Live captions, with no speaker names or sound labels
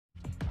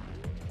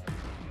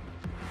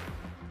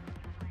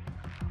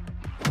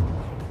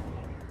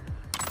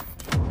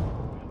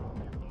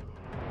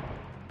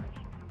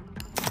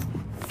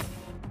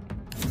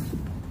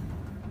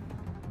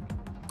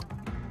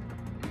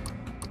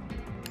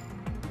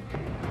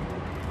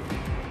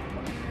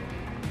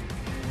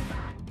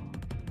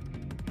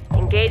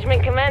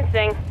Engagement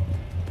commencing.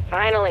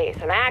 Finally,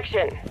 some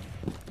action.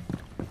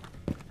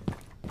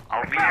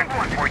 I'll be in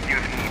to support you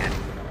if needed.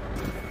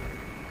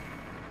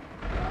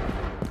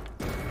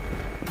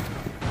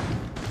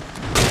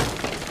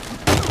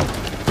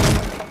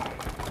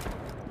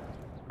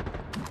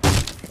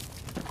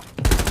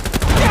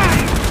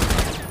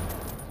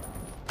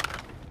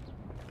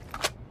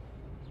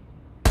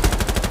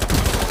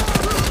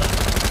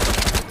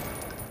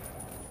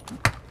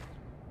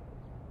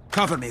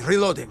 Cover me,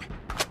 reloading.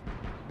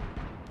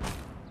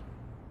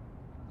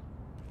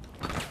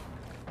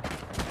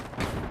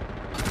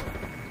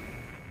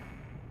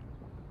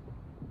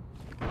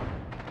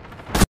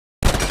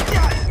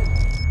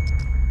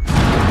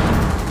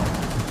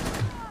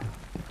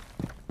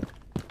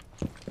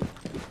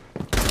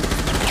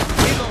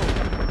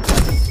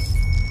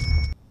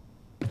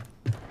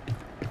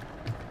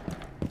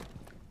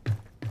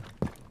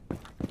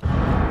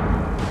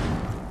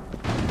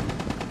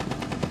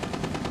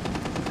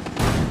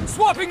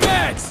 Swapping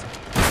mags!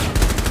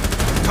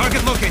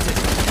 Target located.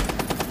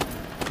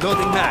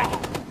 Loading mag.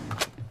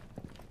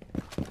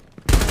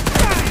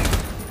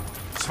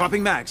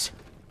 Swapping mags.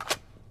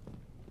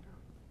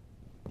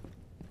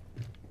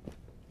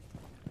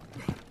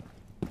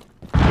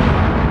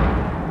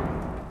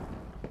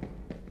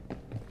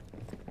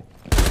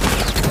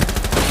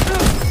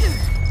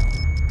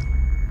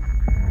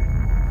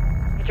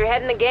 Get your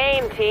head in the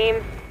game,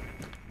 team.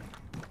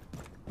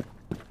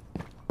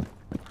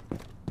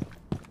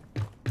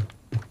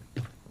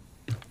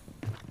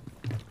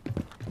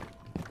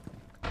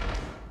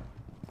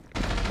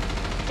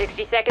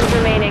 Seconds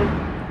remaining.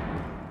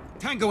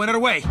 Tango in our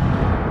way.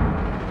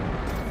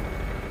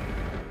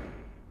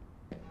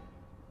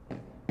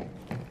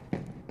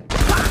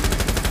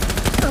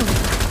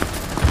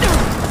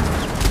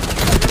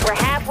 We're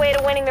halfway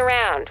to winning the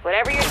round.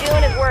 Whatever you're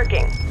doing is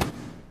working.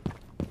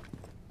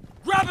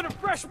 Grabbing a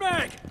fresh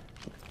mag!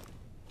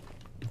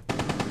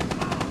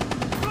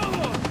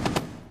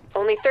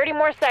 Only 30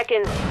 more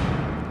seconds.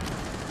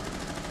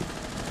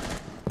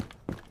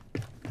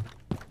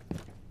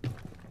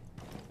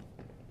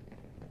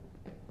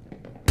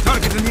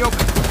 Target in the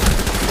open.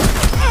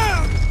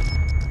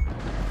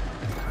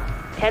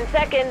 10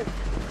 seconds.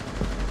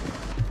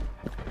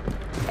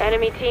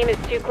 Enemy team is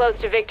too close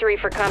to victory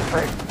for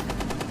comfort.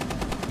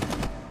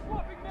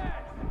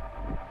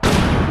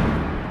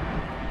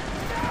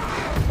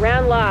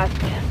 Round lost.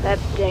 That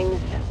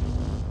stings.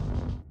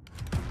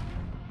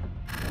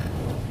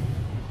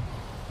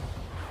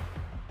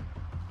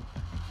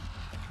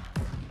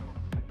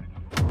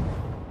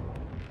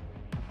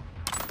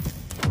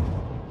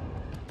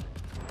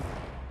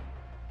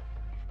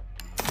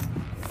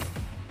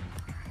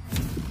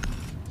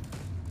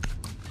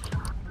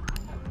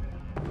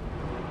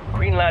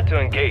 Green light to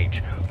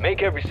engage.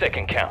 Make every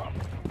second count.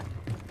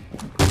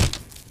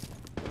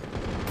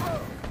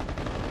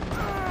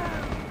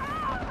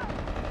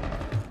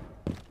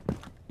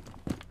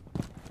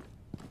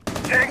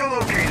 Tango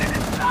located.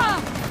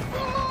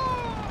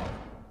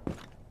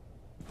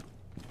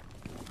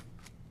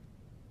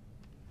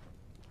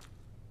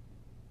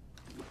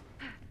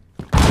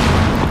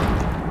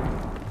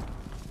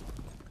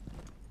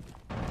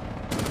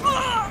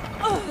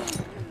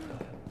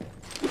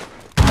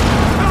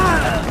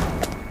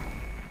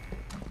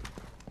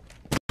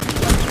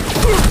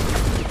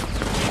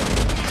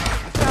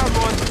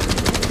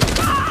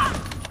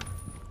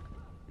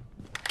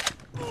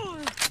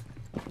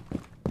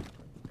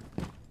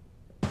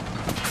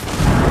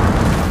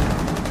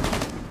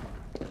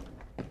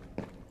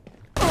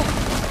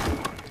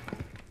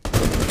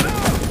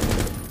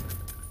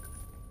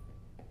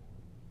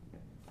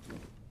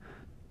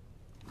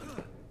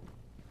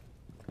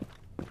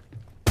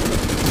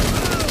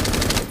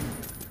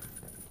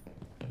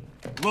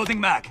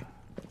 Loading mag.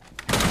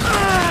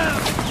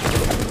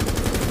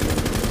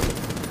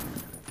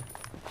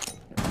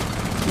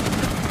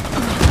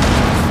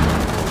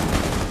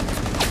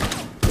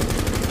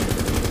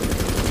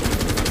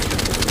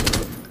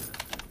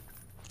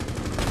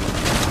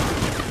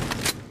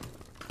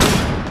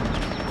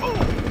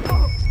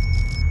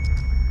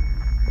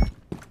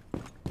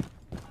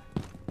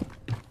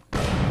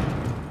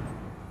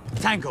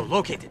 Tango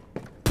located.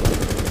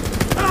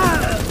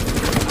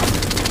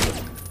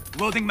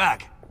 Loading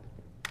mag.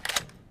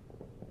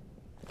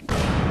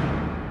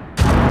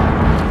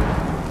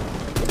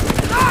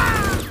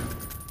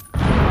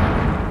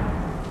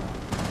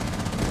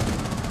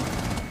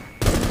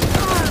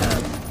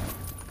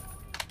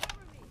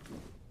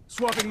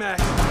 Swapping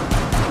mags.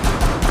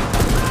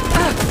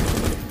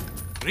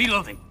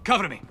 Reloading.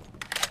 Cover me.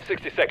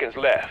 60 seconds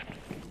left.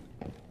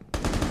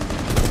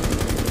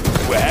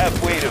 We're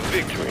halfway to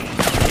victory.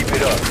 Keep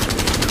it up.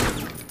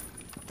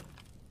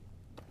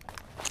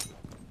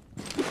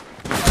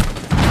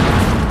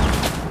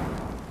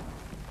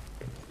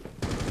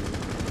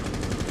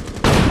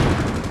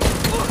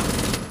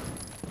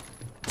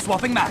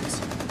 Swapping mags.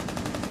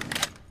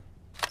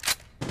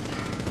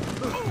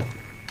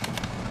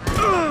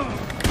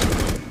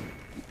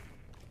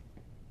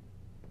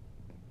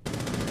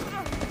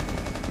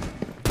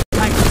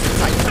 Tango's in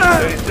sight.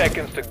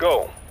 seconds to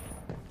go.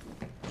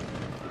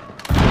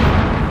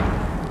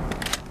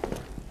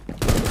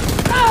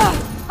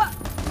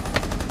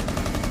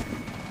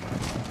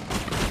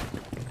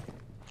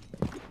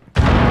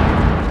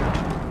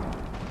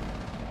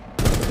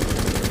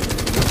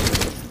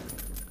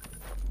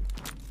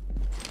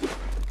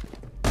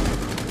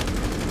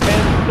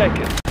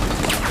 Seconds.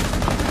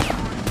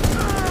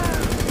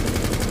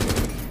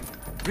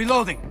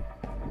 Reloading.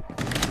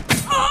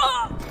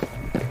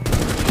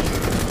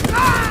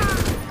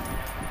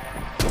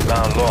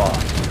 Round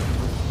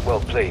lost. Well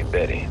played,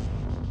 Betty.